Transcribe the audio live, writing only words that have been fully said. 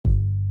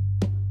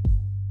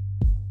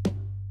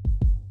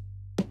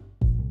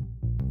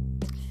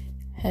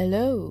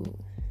Hello,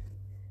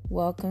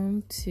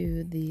 welcome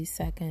to the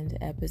second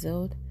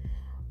episode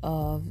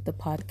of the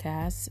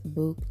podcast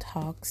Book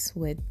Talks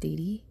with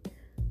Didi.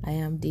 I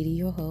am Didi,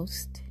 your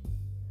host.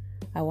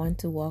 I want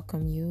to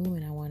welcome you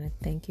and I want to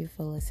thank you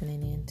for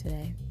listening in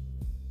today.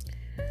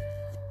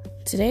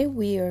 Today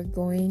we are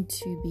going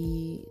to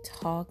be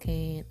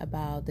talking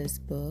about this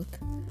book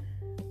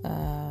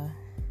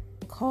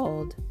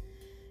called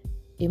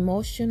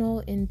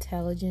Emotional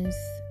Intelligence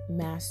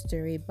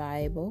Mastery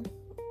Bible.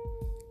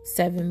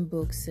 7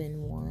 books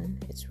in one.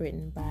 It's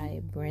written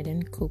by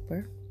Brandon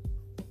Cooper.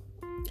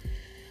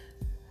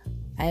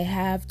 I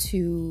have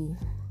to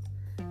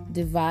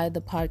divide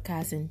the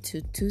podcast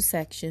into 2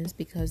 sections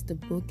because the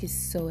book is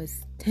so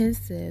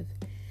extensive.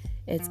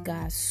 It's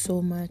got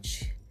so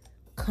much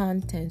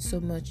content, so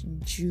much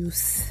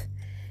juice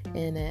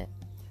in it.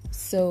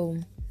 So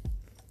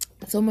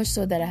much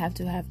so that I have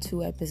to have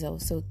 2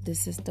 episodes. So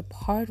this is the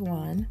part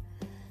 1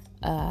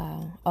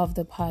 of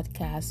the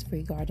podcast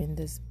regarding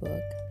this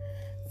book.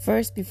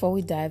 First, before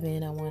we dive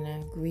in, I want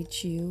to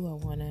greet you. I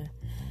want to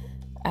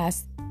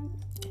ask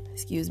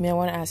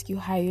you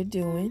how you're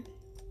doing.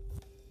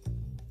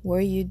 What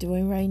are you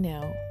doing right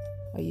now?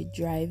 Are you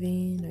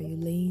driving? Are you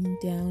laying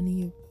down in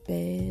your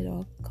bed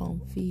all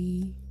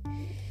comfy?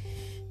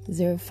 Is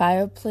there a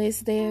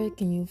fireplace there?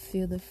 Can you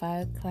feel the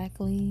fire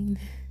crackling?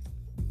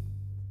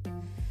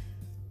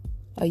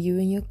 Are you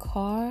in your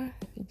car?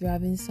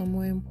 Driving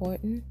somewhere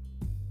important?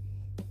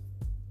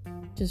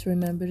 Just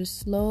remember to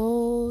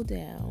slow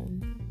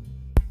down.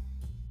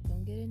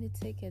 Don't get any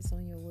tickets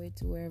on your way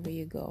to wherever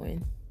you're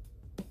going.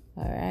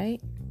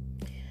 Alright?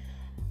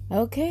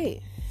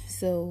 Okay,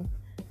 so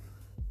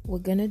we're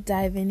gonna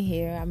dive in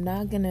here. I'm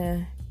not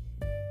gonna,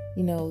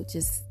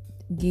 just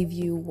give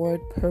you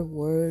word per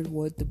word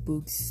what the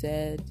book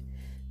said.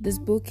 This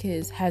book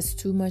has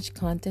too much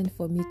content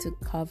for me to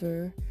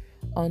cover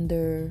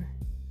under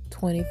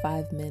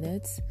 25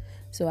 minutes.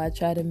 So I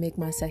try to make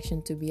my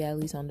section to be at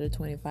least under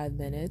 25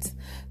 minutes.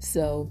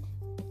 So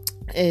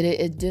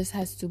it just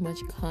has too much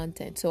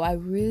content. So I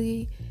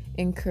really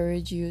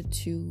encourage you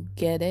to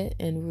get it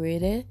and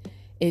read it.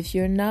 If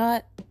you're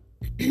not,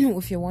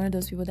 if you're one of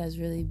those people that's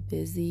really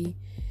busy,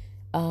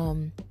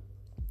 one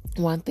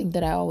thing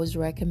that I always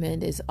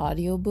recommend is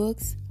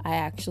audiobooks. I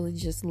actually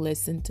just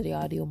listened to the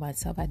audio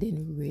myself. I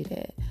didn't read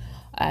it.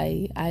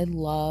 I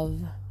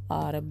love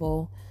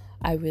Audible.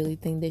 I really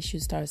think they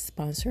should start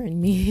sponsoring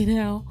me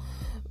now.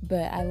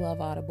 But I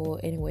love Audible.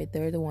 Anyway,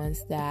 they're the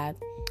ones that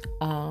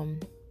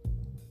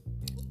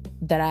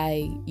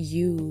I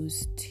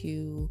use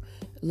to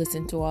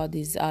listen to all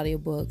these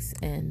audiobooks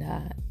and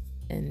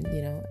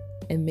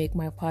make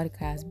my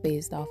podcast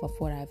based off of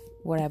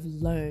what I've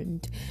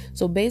learned.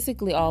 So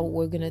basically all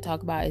we're going to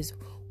talk about is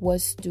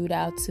what stood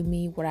out to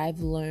me, what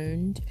I've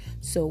learned.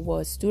 So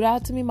what stood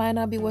out to me might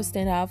not be what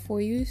stand out for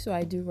you. So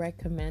I do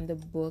recommend the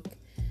book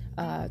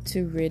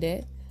to read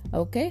it.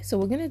 Okay, so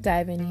we're gonna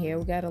dive in here.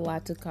 We got a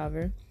lot to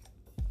cover.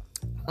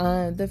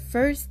 The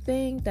first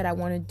thing that I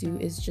want to do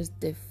is just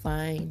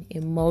define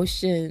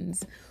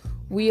emotions.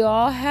 We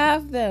all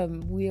have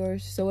them. We are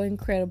so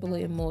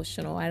incredibly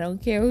emotional. I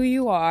don't care who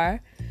you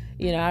are.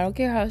 I don't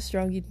care how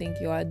strong you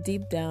think you are.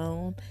 Deep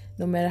down,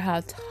 no matter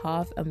how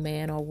tough a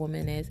man or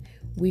woman is,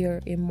 we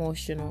are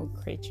emotional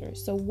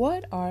creatures. So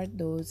what are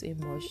those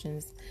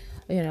emotions?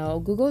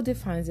 Google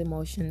defines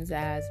emotions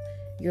as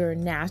your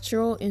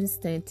natural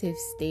instinctive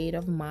state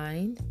of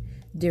mind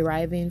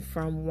deriving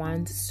from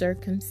one's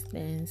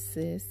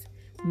circumstances,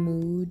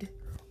 mood,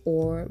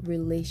 or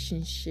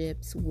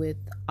relationships with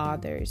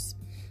others.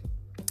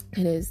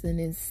 It is an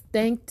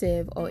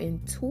instinctive or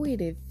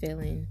intuitive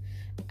feeling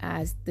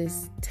as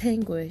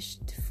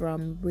distinguished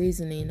from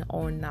reasoning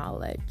or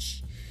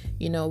knowledge.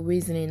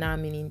 Reasoning not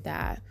meaning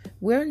that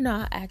we're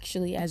not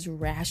actually as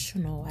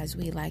rational as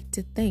we like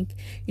to think.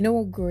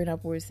 Growing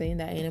up, we were saying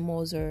that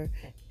animals are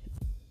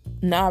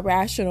not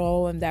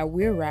rational and that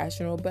we're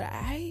rational, but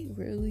I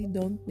really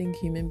don't think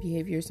human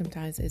behavior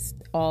sometimes is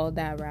all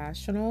that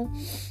rational.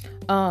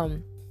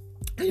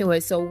 Anyway,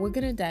 so we're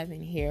gonna dive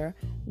in here.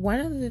 One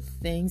of the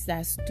things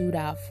that stood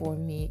out for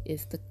me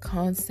is the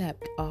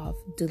concept of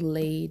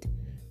delayed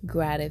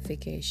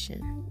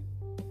gratification.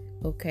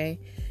 Okay,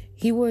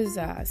 he was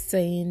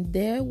saying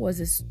there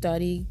was a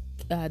study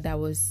that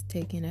was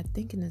taken, I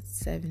think, in the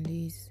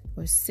 70s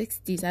or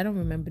 60s. I don't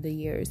remember the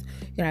years.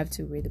 You're gonna have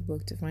to read the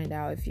book to find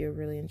out if you're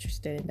really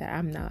interested in that.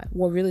 I'm not.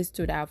 What really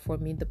stood out for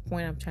me, the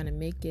point I'm trying to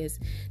make is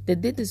they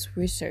did this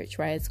research,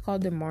 right? It's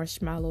called the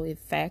marshmallow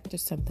effect or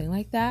something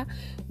like that,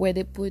 where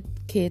they put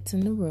kids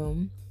in the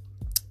room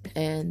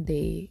and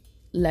they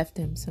left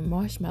them some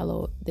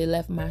marshmallow. They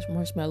left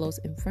marshmallows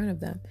in front of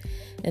them,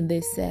 and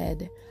they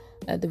said,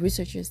 the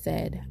researchers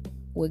said,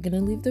 "We're gonna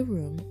leave the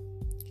room.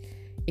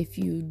 If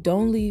you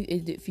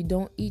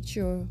don't eat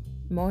your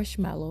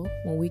marshmallow,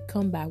 when we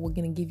come back, we're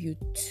gonna give you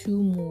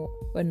 2 more,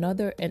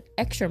 an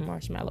extra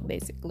marshmallow,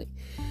 basically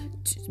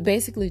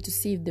to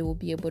see if they will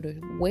be able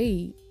to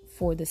wait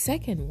for the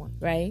second one,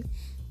 right?"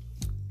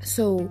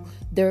 So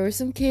there are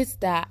some kids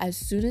that as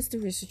soon as the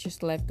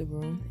researchers left the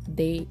room,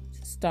 they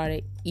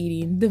started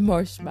eating the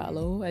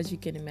marshmallow, as you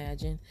can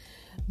imagine.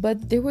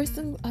 But there were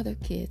some other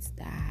kids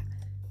that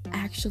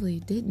actually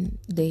didn't.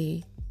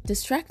 They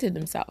distracted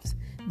themselves.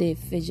 They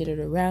fidgeted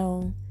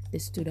around. They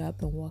stood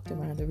up and walked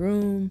around the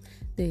room.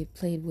 They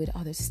played with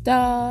other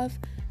stuff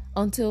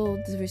until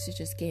the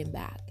researchers came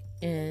back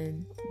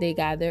and they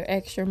got their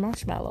extra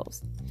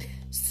marshmallows.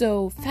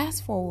 So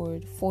fast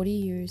forward 40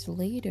 years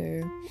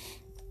later,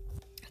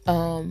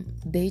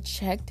 they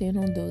checked in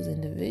on those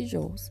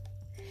individuals.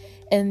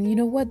 And you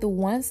know what? The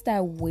ones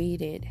that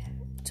waited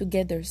to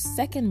get their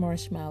second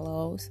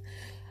marshmallows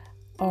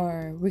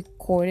are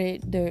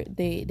recorded.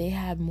 They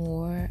had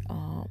more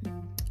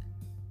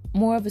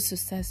of a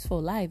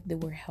successful life. They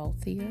were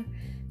healthier.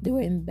 They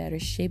were in better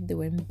shape. They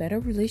were in better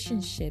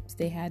relationships.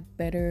 They had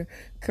better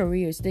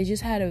careers. They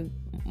just had a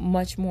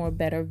much more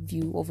better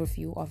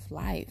overview of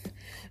life,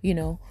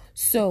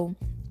 So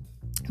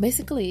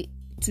basically,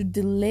 to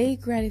delay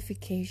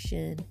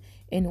gratification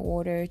in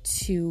order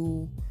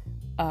to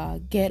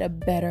get a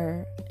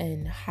better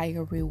and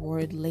higher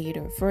reward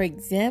later. For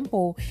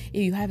example,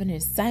 if you have an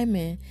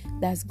assignment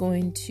that's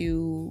going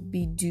to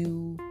be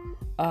due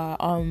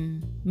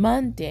on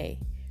Monday,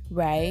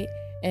 right?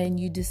 And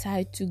you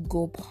decide to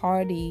go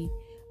party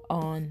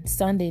on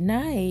Sunday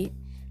night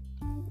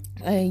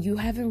and you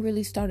haven't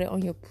really started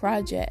on your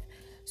project.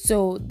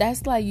 So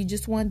that's like you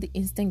just want the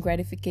instant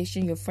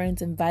gratification. Your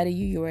friends invited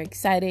you. You were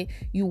excited.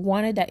 You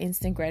wanted that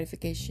instant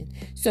gratification.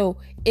 So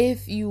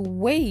if you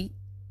wait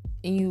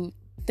and you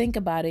think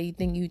about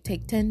it, you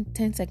take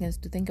 10 seconds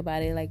to think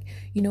about it, like,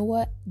 you know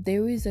what,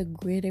 there is a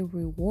greater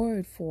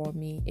reward for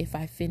me if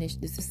I finish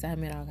this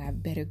assignment. I'll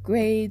have better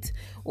grades,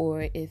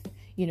 or if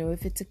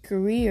it's a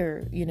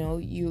career,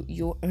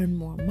 you'll earn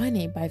more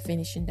money by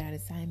finishing that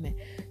assignment.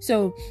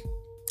 So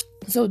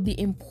the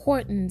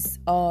importance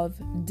of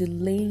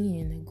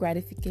delaying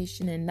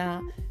gratification and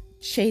not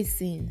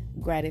chasing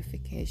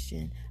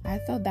gratification, I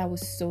thought that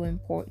was so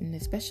important,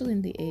 especially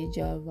in the age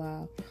of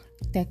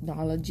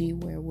technology,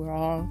 where we're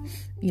all,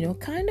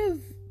 kind of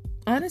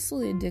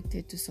honestly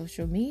addicted to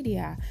social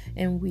media,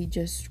 and we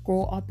just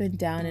scroll up and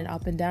down and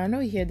up and down. I know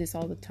you hear this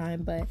all the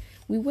time, but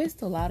we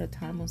waste a lot of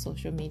time on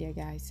social media,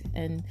 guys,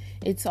 and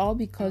it's all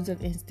because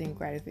of instant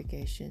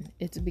gratification.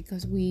 It's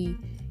because we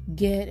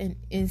get an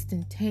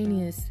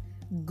instantaneous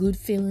good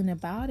feeling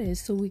about it,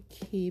 so we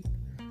keep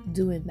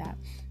doing that.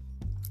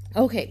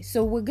 Okay,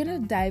 so we're gonna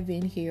dive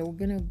in here. We're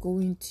gonna go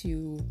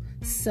into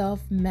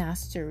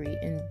self-mastery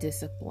and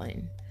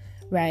discipline,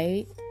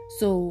 right?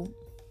 So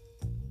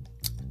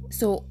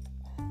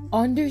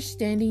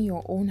understanding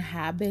your own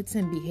habits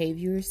and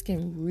behaviors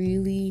can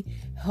really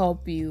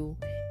help you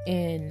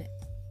in,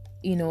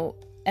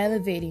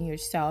 elevating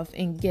yourself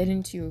and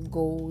getting to your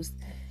goals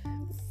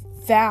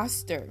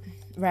faster,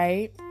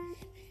 right?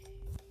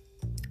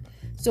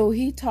 So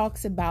he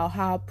talks about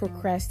how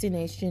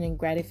procrastination and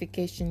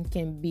gratification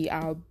can be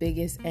our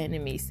biggest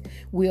enemies.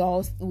 We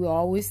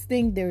always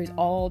think there's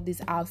all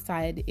these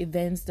outside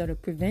events that are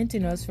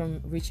preventing us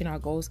from reaching our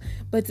goals,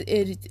 but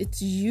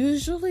it's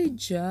usually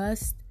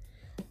just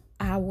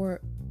our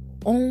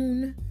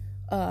own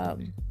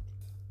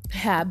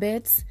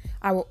habits,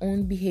 our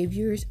own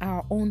behaviors,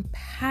 our own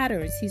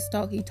patterns. He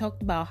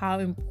talked about how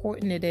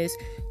important it is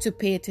to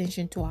pay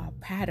attention to our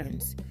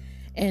patterns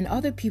and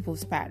other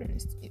people's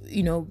patterns,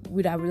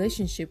 with our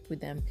relationship with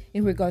them,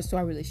 in regards to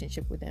our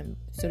relationship with them,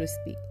 so to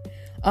speak.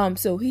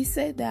 So he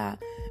said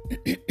that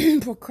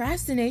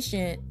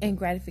procrastination and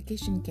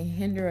gratification can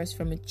hinder us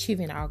from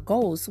achieving our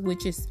goals,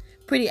 which is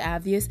pretty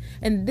obvious.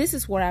 And this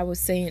is what I was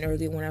saying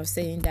earlier when I was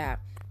saying that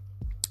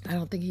I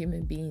don't think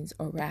human beings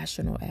are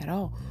rational at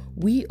all.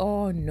 We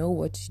all know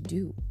what to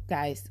do,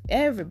 guys.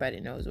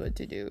 Everybody knows what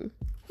to do.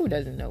 Who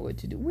doesn't know what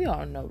to do? We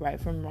all know right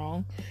from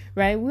wrong,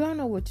 right? We all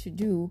know what to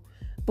do,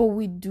 but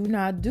we do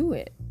not do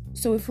it.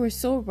 So if we're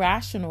so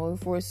rational,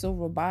 if we're so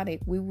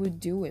robotic, we would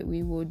do it.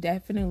 We will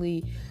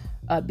definitely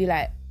be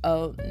like,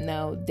 oh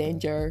no,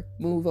 danger,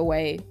 move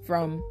away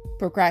from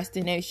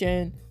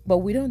procrastination. But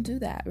we don't do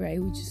that,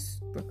 right? We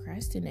just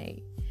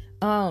procrastinate.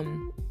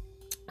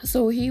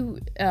 So he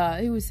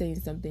was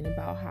saying something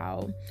about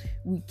how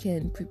we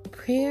can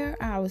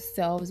prepare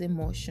ourselves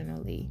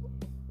emotionally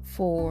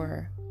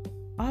for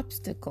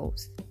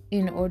obstacles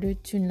in order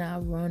to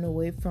not run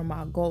away from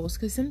our goals,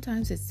 because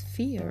sometimes it's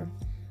fear,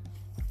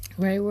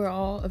 right? We're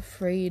all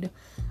afraid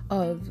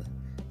of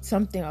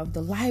something, of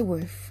the light.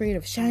 We're afraid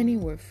of shining.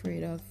 We're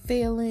afraid of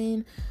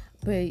failing.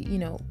 But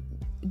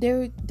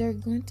there are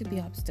going to be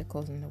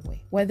obstacles in the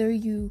way. Whether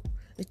you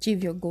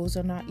achieve your goals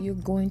or not, you're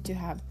going to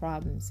have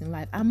problems in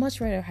life. I'd much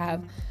rather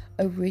have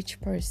a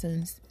rich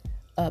person's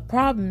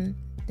problem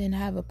than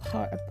have a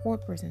poor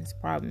person's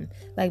problem.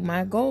 Like,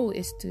 my goal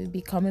is to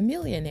become a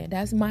millionaire.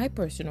 That's my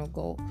personal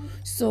goal.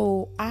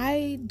 So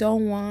I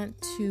don't want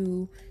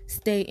to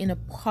stay in a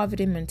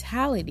poverty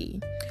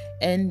mentality.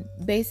 And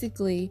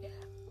basically,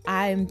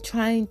 I'm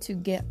trying to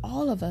get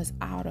all of us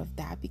out of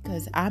that,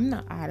 because I'm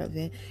not out of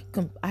it.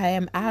 I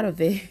am out of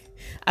it.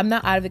 I'm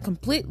not out of it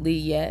completely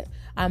yet.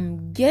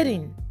 I'm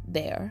getting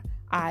there.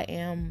 I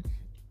am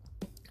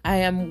I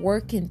am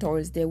working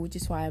towards there, which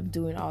is why I'm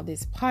doing all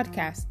this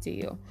podcast to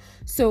you.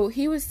 So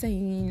he was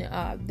saying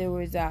there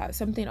was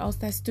something else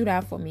that stood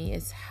out for me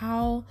is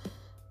how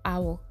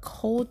our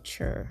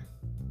culture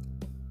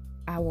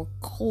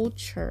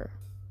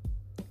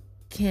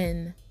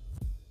can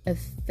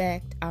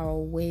affect our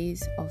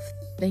ways of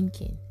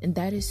thinking, and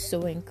that is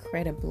so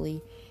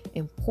incredibly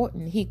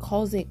important. He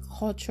calls it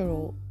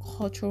cultural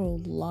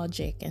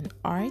logic, and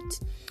art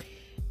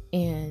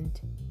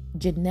and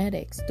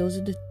genetics. Those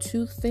are the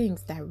two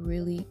things that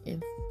really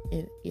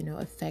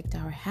affect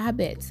our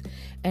habits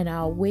and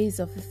our ways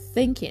of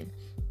thinking.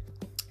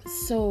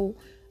 So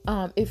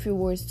if it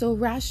were so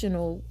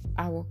rational,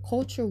 our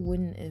culture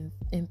wouldn't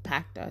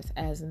impact us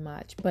as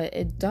much, but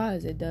it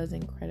does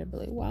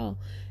incredibly well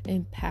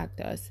impact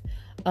us.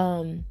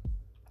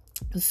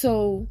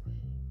 So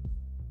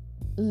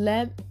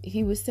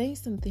he was saying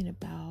something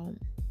about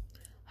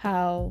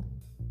how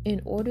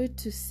in order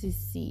to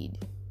succeed,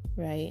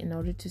 we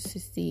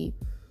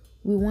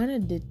want to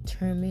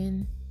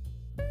determine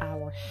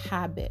our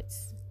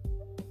habits.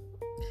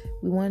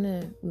 We want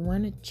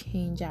to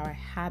change our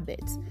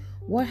habits.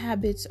 What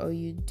habits are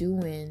you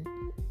doing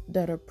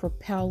that are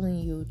propelling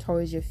you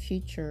towards your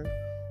future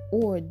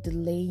or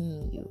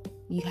delaying you?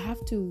 You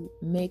have to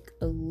make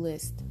a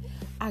list.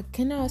 I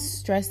cannot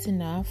stress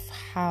enough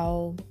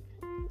how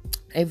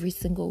every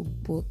single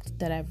book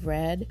that I've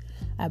read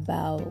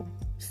about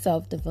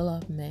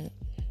self-development,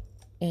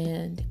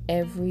 and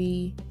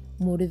every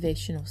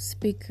motivational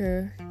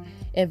speaker,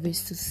 every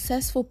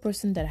successful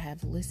person that I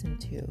have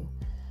listened to,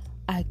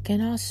 I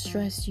cannot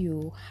stress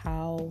you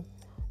how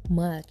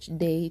much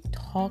they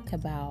talk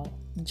about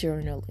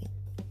journaling,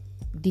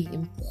 the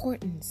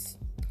importance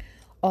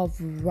of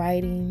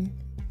writing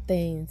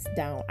things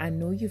down. I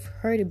know you've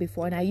heard it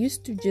before, and I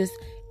used to just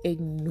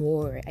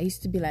ignore it. I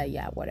used to be like,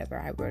 yeah, whatever,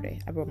 I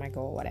wrote my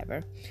goal,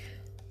 whatever.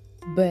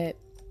 But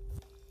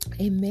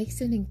it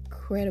makes an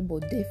incredible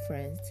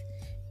difference.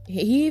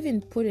 He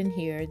even put in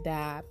here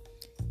that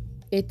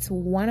it's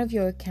one of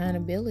your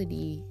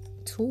accountability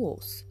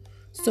tools.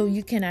 So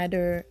you can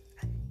either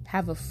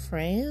have a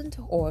friend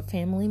or a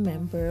family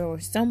member or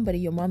somebody,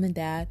 your mom and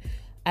dad,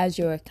 as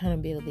your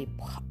accountability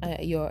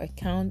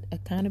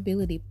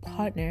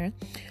partner,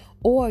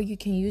 or you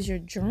can use your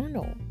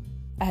journal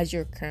as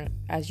your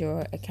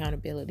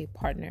accountability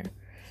partner.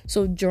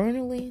 So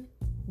journaling,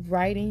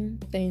 writing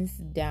things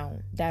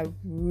down, that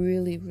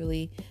really,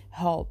 really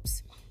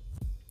helps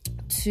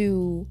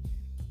to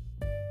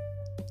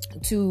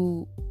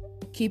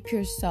keep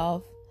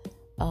yourself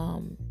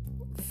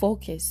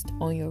focused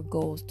on your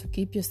goals, to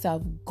keep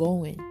yourself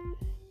going,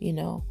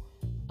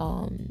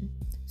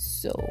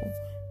 so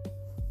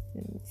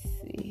let me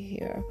see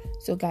here.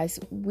 So guys,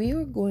 we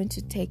are going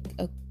to take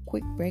a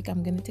quick break.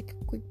 I'm going to take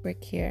a quick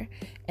break here,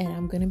 and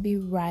I'm going to be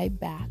right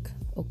back.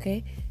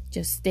 Okay,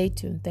 just stay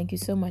tuned. Thank you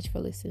so much for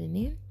listening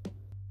in.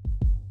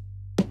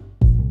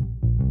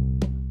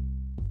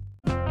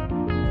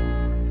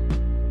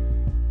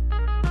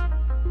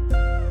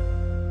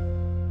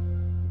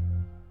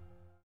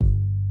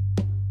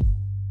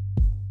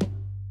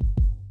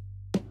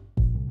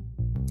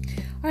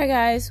 Alright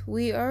guys,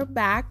 we are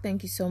back.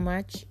 Thank you so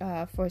much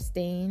for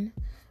staying.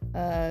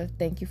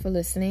 Thank you for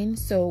listening.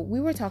 So we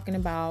were talking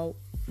about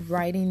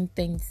writing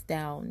things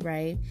down,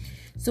 right?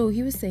 So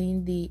he was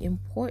saying the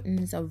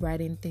importance of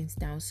writing things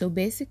down. So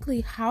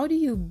basically, how do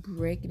you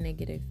break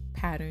negative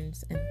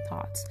patterns and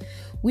thoughts?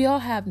 We all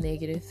have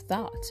negative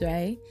thoughts,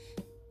 right?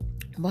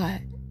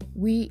 But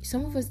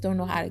some of us don't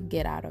know how to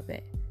get out of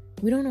it.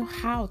 We don't know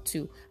how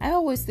to. I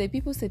always say,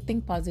 people say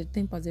think positive,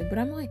 but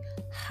I'm like,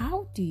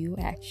 how do you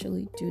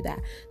actually do that?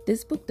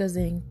 This book does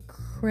an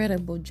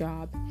incredible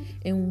job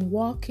in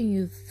walking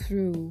you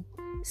through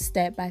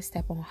step by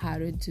step on how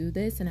to do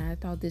this, and I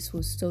thought this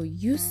was so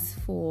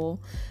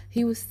useful.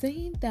 He was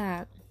saying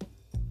that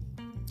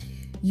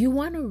you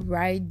want to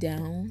write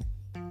down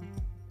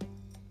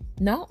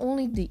not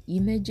only the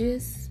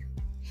images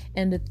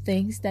and the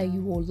things that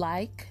you will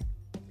like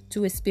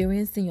to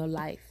experience in your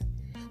life,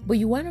 but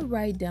you want to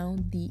write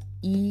down the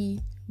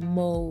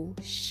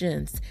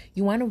emotions.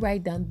 You want to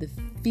write down the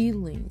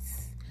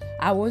feelings.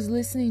 I was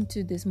listening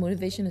to this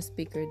motivational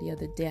speaker the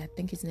other day. I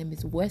think his name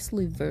is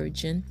Wesley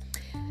Virgin.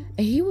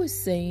 And he was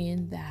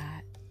saying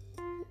that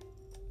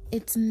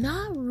it's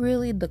not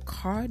really the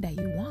car that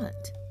you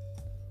want.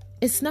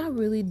 It's not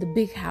really the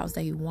big house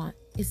that you want.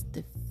 It's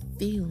the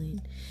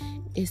feeling.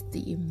 It's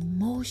the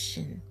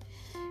emotion.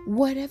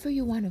 Whatever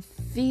you want to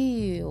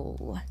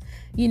feel,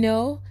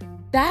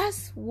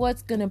 that's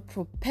what's going to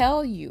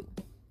propel you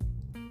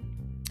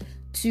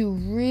to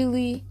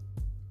really,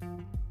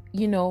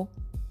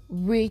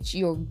 reach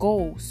your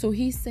goal. So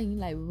he's saying,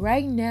 like,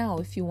 right now,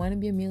 if you want to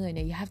be a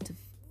millionaire, you have to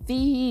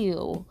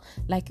feel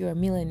like you're a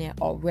millionaire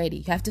already.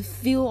 You have to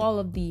feel all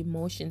of the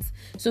emotions.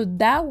 So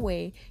that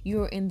way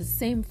you're in the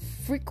same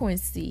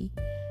frequency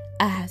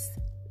as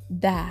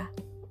that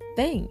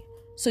thing.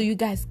 So you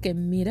guys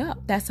can meet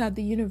up. That's how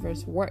the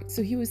universe works.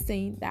 So he was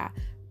saying that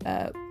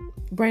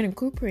Brandon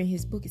Cooper in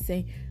his book is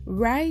saying,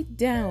 write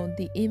down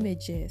the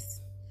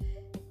images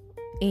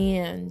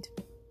and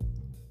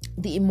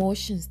the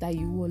emotions that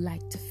you would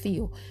like to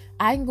feel.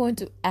 I'm going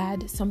to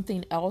add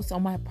something else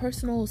on my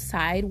personal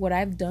side. What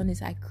I've done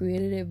is I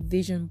created a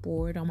vision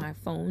board on my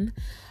phone.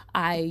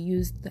 I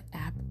used the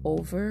app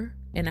Over,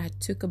 and I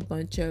took a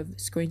bunch of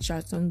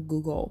screenshots on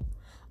Google.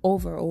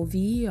 Over,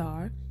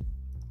 OVER,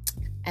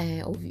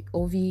 and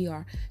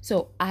OVER.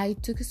 So I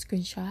took a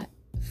screenshot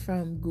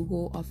from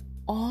Google of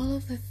all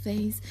of the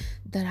things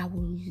that I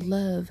would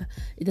love,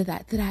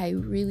 that I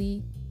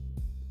really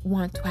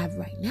want to have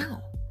right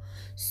now.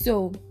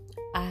 So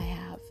I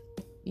have,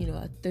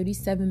 a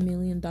 $37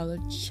 million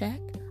check.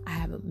 I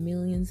have a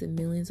millions and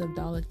millions of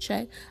dollar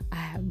check. I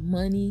have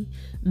money,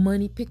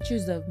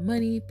 pictures of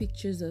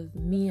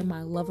me and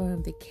my lover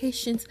on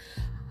vacations.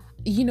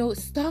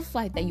 Stuff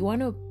like that. You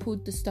want to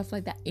put the stuff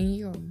like that in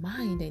your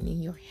mind and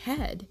in your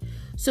head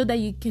so that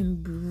you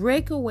can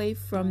break away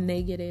from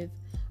negative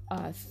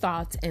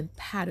thoughts and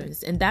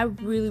patterns. And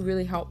that really,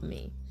 really helped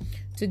me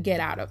to get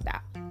out of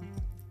that.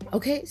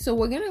 Okay, so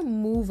we're going to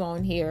move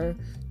on here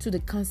to the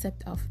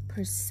concept of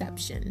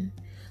perception.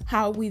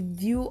 How we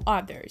view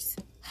others,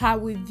 how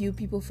we view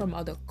people from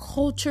other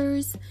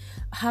cultures,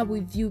 how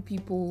we view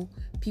people's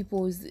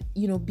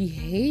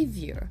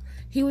behavior.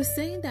 He was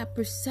saying that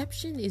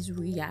perception is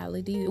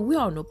reality. We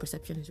all know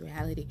perception is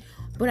reality,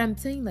 but I'm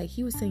saying,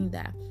 he was saying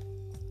that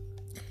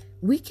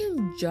we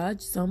can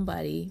judge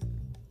somebody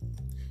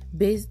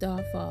based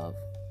off of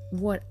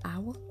what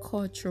our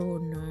cultural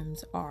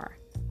norms are.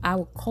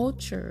 Our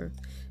culture,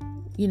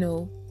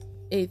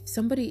 if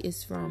somebody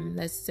is from,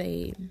 let's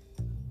say,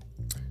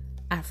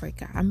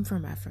 Africa. I'm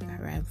from Africa,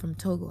 right? I'm from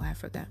Togo,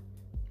 Africa.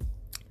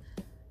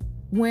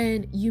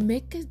 When you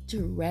make a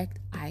direct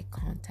eye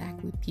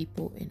contact with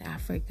people in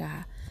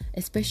Africa,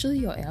 especially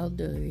your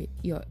elderly,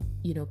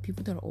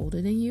 people that are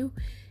older than you,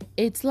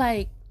 it's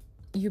like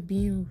you're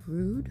being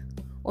rude,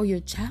 or you're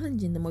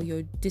challenging them, or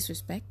you're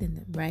disrespecting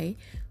them, right?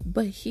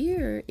 But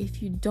here,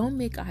 if you don't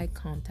make eye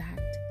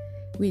contact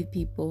with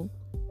people,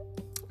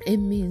 it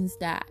means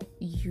that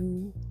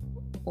you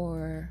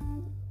are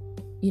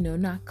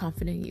not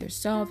confident in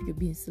yourself, you're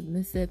being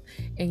submissive,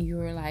 and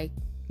you're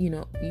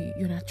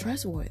you're not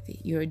trustworthy,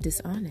 you're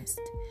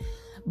dishonest.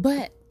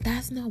 But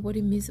that's not what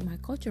it means in my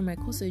culture. My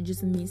culture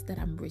just means that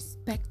I'm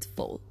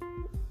respectful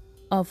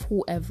of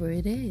whoever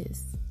it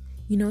is.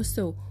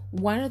 So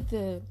one of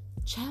the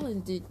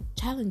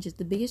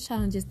the biggest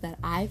challenges that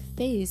I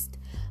faced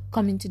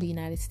coming to the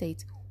United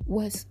States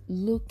was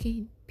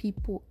looking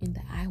people in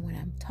the eye when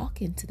I'm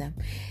talking to them.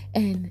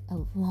 And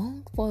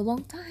for a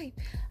long time,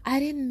 I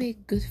didn't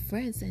make good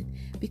friends, and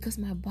because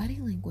my body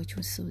language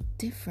was so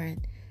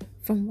different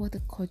from what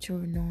the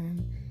cultural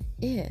norm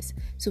is,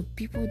 so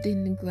people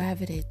didn't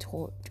gravitate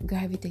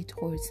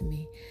towards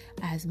me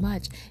as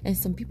much. And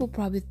some people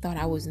probably thought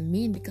I was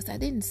mean because I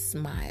didn't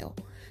smile.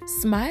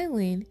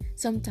 Smiling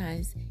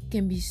sometimes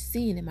can be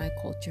seen in my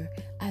culture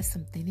as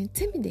something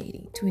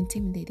intimidating, to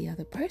intimidate the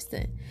other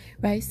person,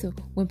 right? So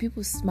when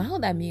people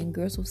smiled at me, and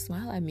girls will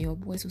smile at me, or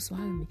boys will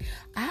smile at me,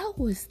 I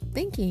was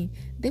thinking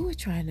they were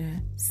trying to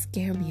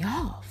scare me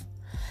off.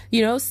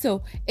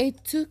 So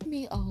it took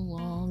me a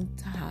long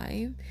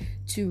time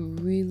to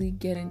really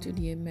get into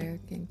the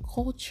American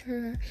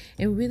culture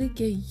and really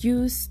get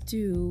used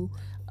to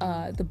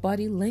the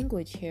body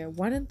language here.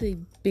 One of the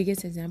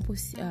biggest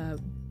examples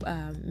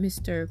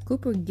Mr.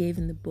 Cooper gave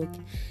in the book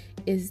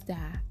is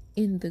that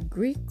in the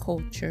Greek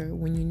culture,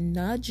 when you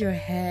nod your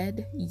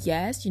head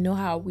yes,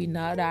 how we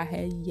nod our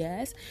head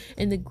yes,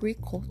 in the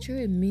Greek culture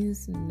it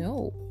means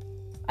no.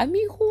 I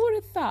mean, who would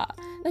have thought?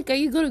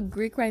 You go to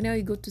Greek right now,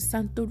 you go to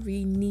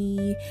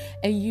Santorini,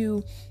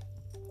 and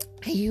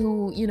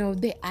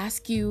they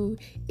ask you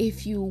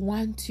if you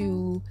want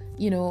to,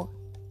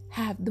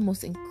 have the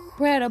most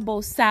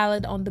incredible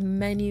salad on the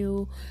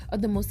menu, or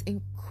the most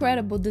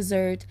incredible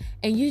dessert,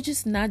 and you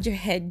just nod your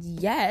head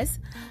yes,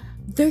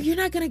 you're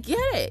not gonna get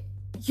it.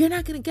 You're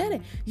not gonna get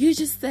it. You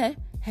just say,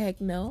 heck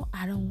no,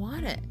 I don't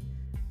want it.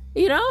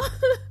 I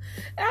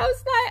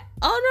was like,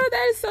 oh no,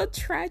 that is so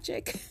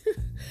tragic.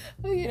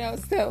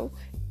 So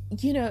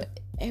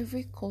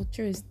every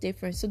culture is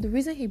different. So the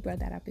reason he brought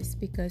that up is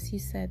because he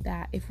said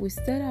that if we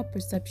set our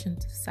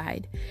perceptions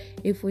aside,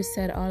 if we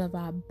set all of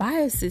our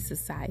biases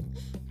aside,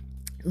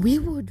 we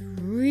would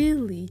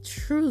really,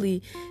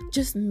 truly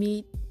just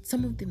meet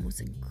some of the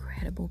most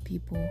incredible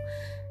people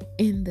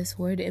in this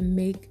world and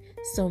make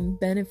some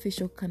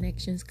beneficial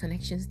connections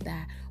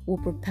that will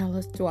propel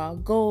us to our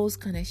goals,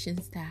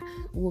 connections that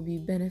will be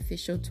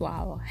beneficial to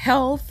our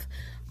health,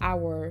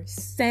 our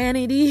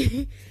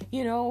sanity.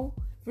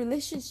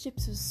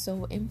 Relationships are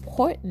so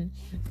important.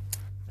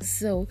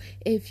 So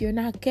if you're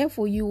not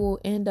careful, you will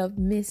end up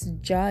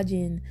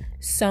misjudging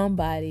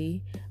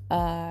somebody,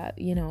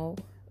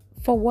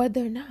 for what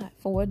they're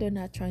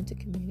not trying to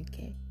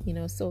communicate.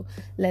 So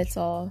let's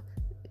all,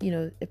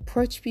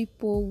 approach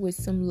people with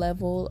some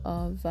level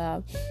of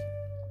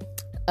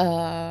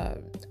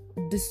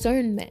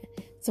discernment,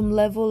 some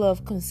level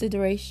of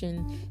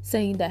consideration,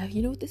 saying that,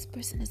 this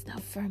person is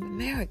not from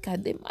America.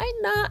 They might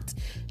not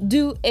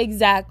do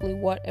exactly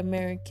what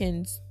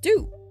Americans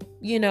do,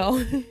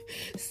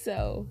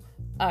 So,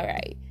 all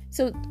right.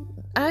 So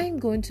I'm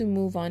going to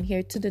move on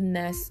here to the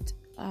next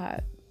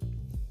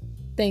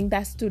thing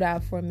that stood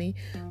out for me,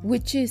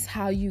 which is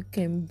how you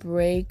can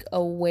break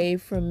away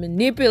from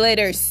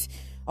manipulators.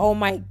 Oh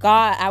my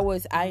God,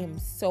 I am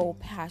so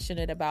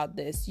passionate about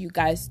this. You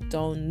guys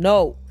don't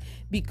know,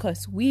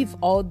 because we've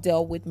all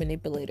dealt with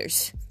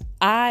manipulators.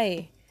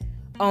 I,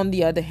 on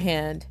the other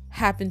hand,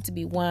 happen to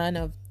be one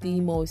of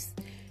the most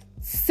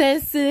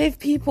sensitive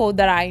people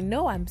that I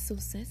know. I'm so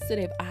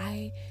sensitive.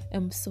 I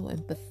am so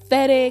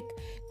empathetic,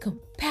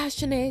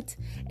 compassionate,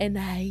 and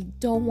I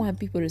don't want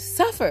people to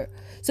suffer.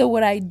 So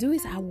what I do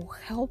is I will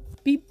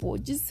help people,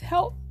 just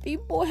help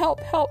people,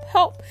 help.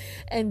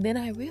 And then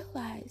I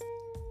realize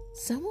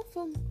some of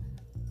them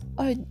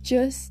are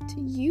just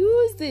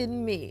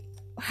using me.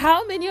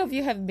 How many of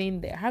you have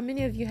been there? How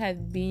many of you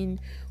have been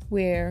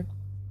where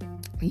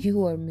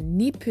you are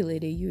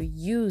manipulated, you're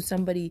used?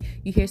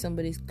 You hear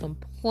somebody's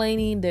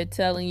complaining, they're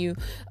telling you,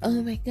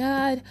 oh my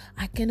God,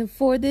 I can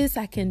afford this,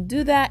 I can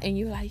do that. And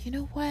you're like, you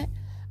know what?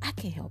 I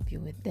can help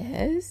you with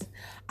this.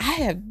 I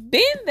have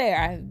been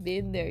there,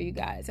 you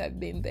guys. I've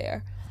been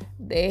there.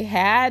 They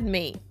had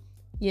me,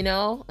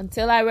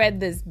 until I read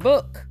this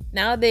book.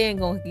 Now they ain't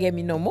gonna get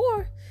me no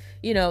more,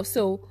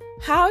 So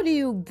how do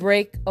you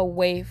break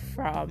away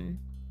from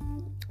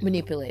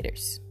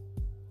manipulators?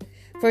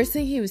 First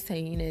thing he was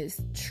saying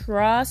is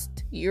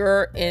trust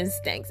your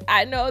instincts.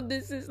 I know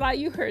this is like,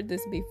 you heard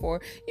this before.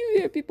 You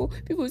hear people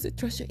say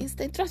trust your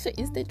instinct.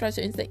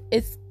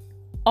 It's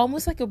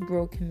almost like a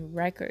broken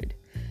record,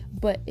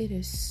 but it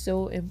is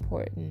so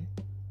important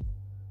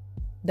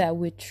that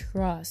we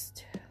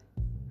trust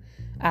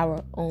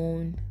our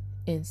own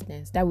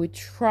instincts, that we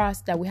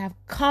trust, that we have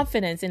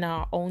confidence in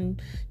our own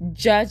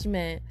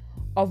judgment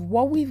of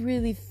what we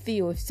really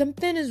feel. If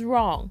something is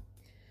wrong,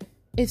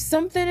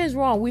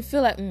 we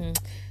feel like,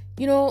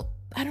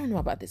 I don't know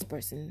about this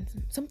person.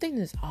 Something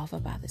is off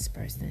about this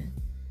person.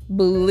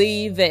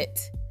 Believe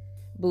it.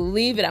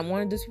 I'm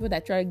one of those people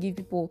that try to give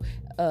people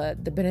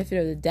the benefit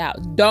of the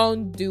doubt.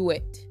 Don't do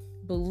it.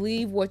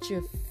 Believe what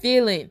you're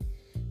feeling,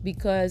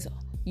 because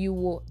you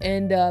will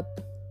end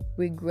up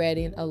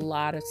regretting a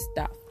lot of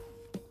stuff.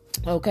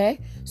 Okay?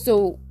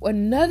 So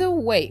another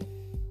way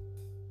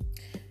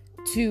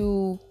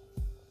to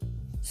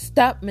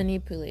stop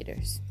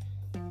manipulators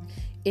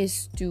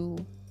is to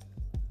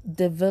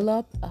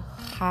develop a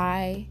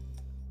high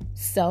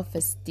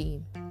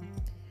self-esteem,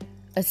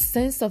 a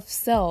sense of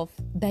self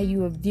that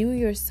you are viewing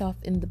yourself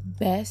in the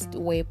best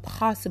way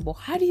possible.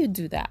 How do you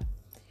do that?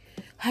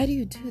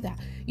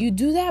 You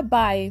do that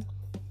by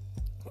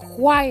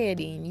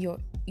quieting your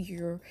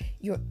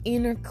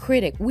inner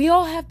critic. We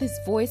all have this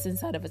voice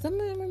inside of us.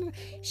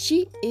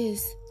 She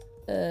is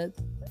I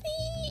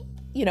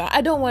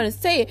don't want to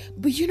say it,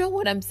 but you know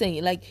what I'm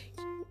saying. Like,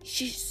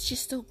 she's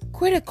so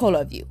critical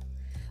of you.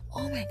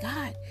 Oh my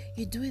God,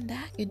 you're doing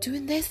that, you're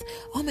doing this.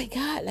 Oh my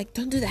God, like,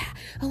 don't do that.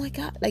 Oh my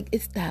God, like,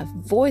 it's that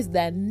voice,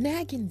 that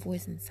nagging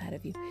voice inside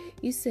of you.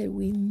 You said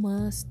we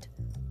must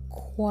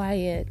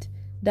quiet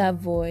that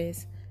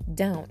voice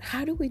down.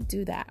 How do we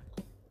do that?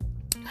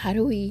 How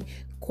do we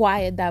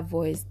quiet that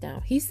voice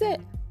down? He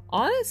said,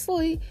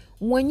 honestly,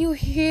 when you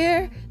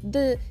hear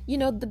the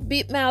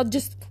big mouth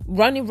just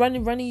running,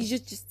 you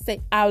just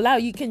say out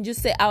loud. You can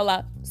just say out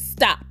loud,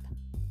 stop.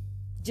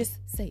 Just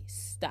say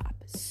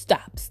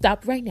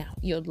stop right now.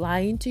 You're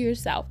lying to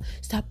yourself.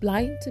 Stop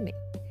lying to me.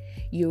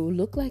 You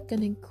look like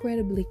an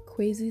incredibly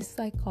crazy,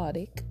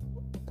 psychotic,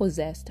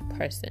 possessed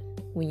person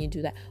when you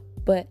do that.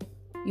 But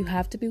you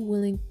have to be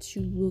willing to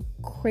look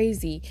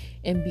crazy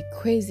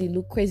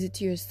look crazy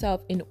to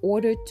yourself in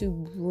order to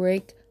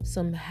break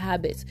some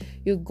habits.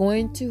 You're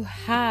going to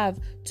have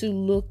to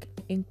look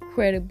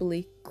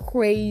incredibly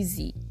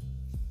crazy.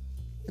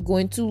 You're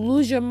going to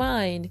lose your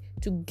mind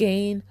to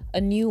gain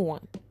a new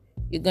one.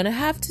 You're going to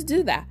have to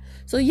do that.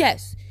 So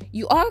yes,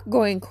 you are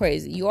going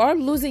crazy. You are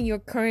losing your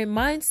current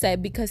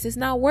mindset because it's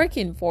not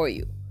working for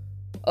you.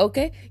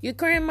 Okay? Your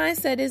current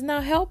mindset is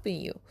not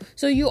helping you.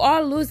 So you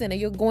are losing it.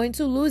 You're going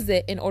to lose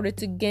it in order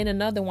to gain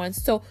another one.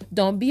 So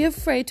don't be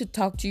afraid to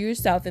talk to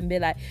yourself and be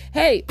like,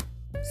 hey,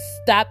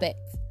 stop it.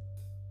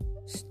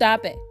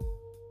 Stop it.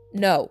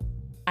 No,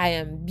 I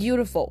am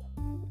beautiful.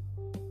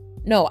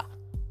 No,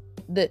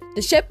 the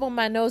shape on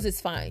my nose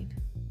is fine.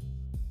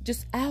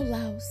 Just out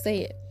loud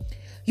say it.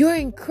 You're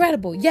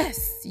incredible.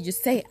 Yes, you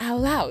just say it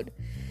out loud.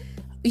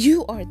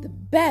 You are the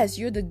best.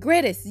 You're the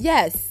greatest.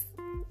 Yes.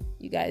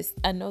 You guys,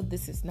 I know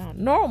this is not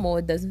normal.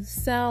 It doesn't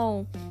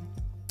sound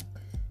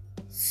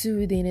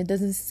soothing. It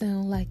doesn't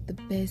sound like the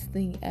best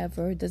thing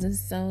ever. It doesn't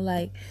sound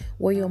like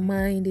what your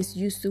mind is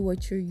used to,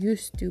 what you're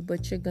used to.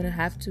 But you're going to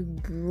have to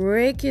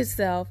break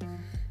yourself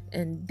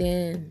and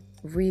then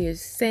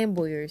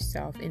reassemble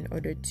yourself in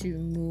order to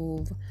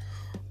move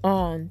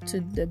on to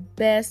the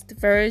best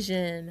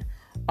version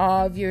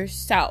of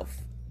yourself.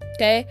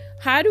 Okay?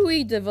 How do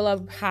we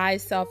develop high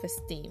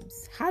self-esteem?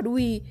 How do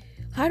we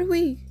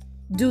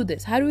do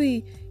this? How do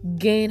we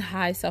gain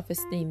high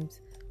self-esteem?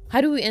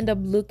 How do we end up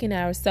looking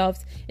at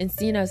ourselves and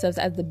seeing ourselves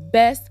as the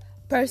best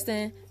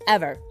person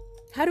ever?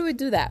 How do we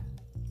do that?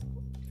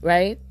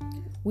 Right?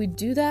 We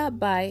do that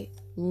by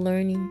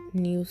learning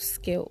new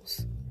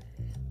skills,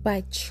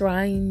 by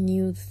trying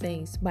new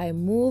things, by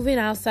moving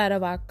outside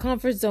of our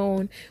comfort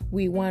zone.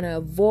 We want to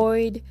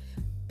avoid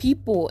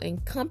people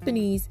and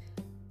companies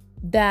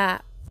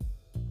that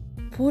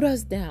put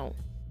us down.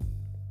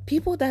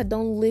 People that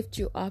don't lift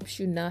you up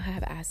should not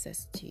have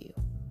access to you.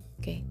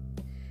 Okay?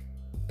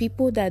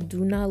 People that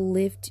do not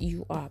lift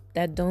you up,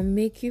 that don't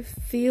make you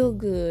feel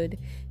good,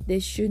 they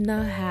should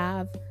not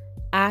have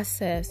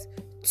access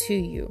to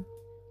you.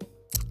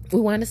 We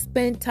want to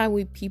spend time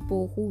with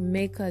people who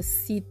make us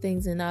see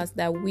things in us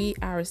that we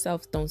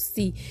ourselves don't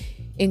see.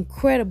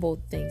 Incredible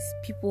things.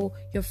 People,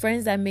 your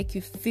friends that make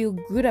you feel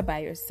good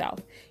about yourself.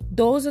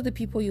 Those are the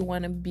people you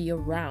want to be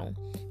around.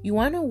 You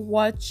want to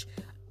watch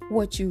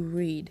what you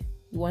read.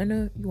 You want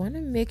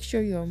to make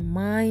sure your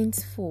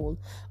mind's full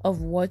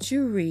of what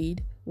you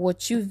read,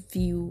 what you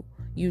view,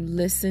 you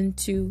listen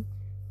to.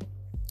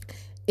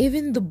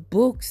 Even the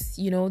books,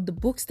 the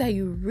books that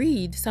you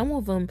read, some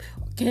of them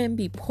can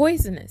be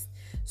poisonous.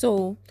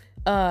 So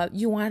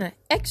you want to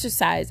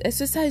exercise.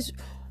 Exercise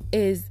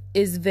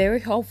is very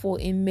helpful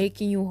in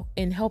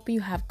helping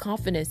you have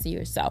confidence in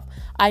yourself.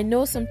 I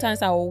know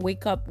sometimes I will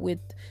wake up with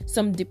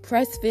some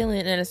depressed feeling,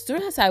 and as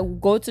soon as I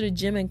go to the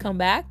gym and come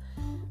back,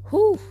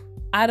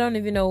 I don't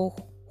even know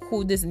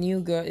who this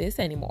new girl is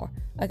anymore.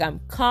 Like, I'm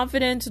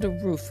confident to the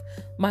roof.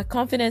 My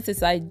confidence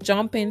is like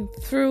jumping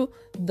through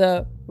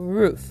the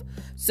roof.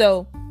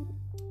 So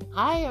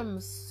I am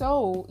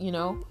so,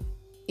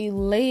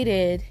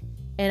 elated,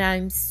 and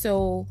I'm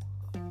so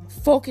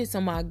focused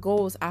on my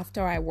goals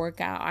after I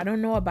work out. I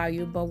don't know about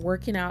you, but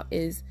working out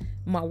is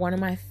one of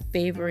my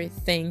favorite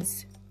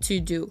things to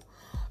do.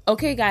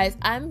 Okay, guys,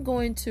 I'm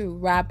going to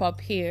wrap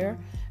up here.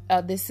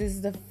 This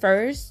is the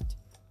first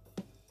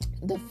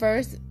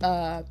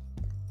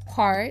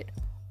part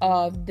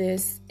of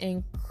this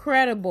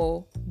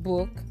incredible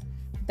book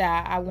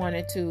that I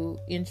wanted to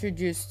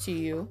introduce to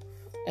you.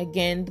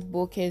 Again, the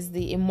book is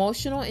the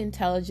Emotional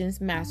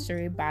Intelligence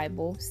Mastery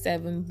Bible,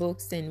 7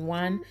 books in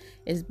one.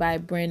 Is by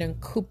Brandon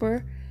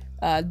Cooper.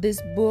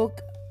 This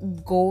book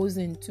goes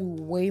into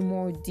way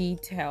more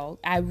detail.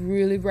 I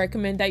really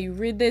recommend that you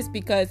read this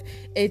because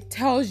it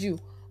tells you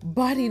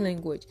body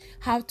language,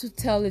 how to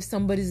tell if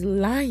somebody's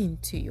lying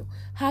to you,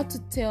 how to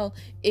tell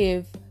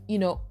if,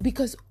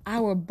 because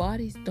our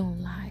bodies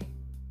don't lie.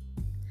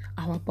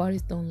 Our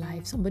bodies don't lie.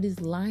 If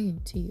somebody's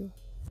lying to you,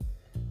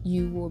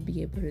 you will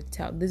be able to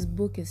tell. This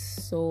book is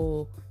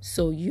so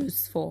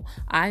useful.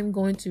 I'm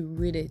going to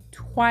read it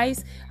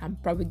twice. I'm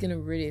probably going to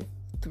read it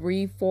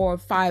 3, 4,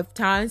 5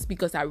 times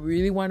because I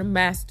really want to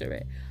master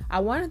it. I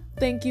want to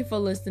thank you for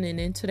listening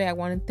in today. I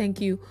want to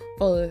thank you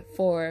for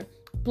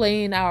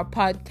playing our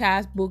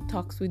podcast, Book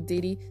Talks with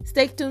Didi.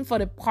 Stay tuned for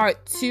the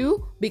part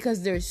 2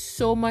 because there's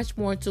so much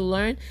more to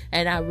learn,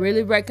 and I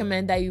really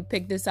recommend that you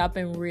pick this up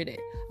and read it.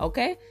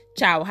 Okay?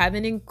 Ciao. Have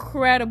an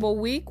incredible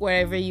week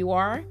wherever you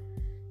are.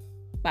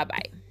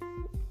 Bye-bye.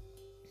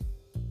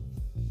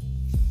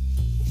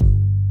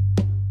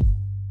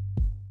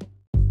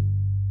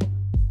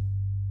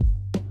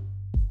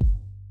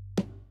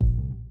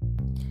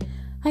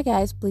 Hi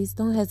guys, please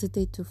don't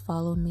hesitate to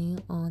follow me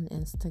on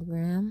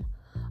Instagram.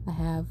 I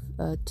have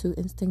 2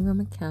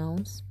 Instagram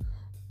accounts.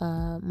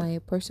 My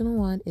personal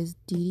one is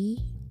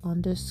Didi_Essay.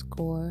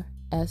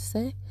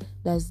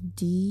 That's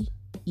DEDE_ES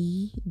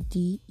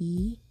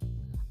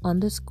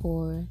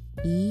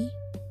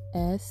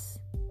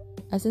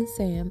as in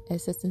Sam,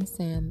 S as in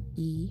Sam,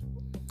 E.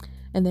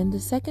 And then the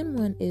second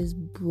one is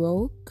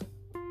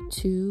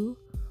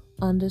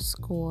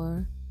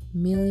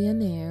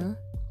Broke2_millionaire.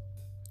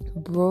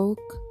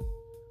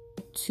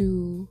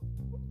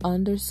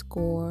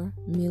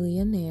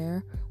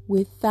 Broke2_millionaire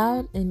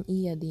without an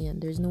E at the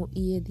end. There's no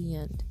E at the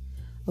end.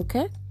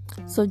 Okay?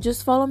 So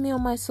just follow me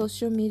on my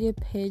social media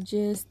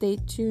pages. Stay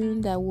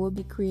tuned. I will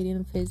be creating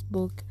a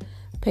Facebook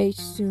page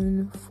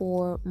soon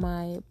for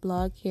my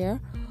blog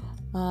here.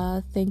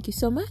 Thank you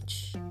so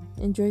much.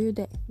 Enjoy your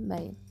day.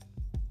 Bye.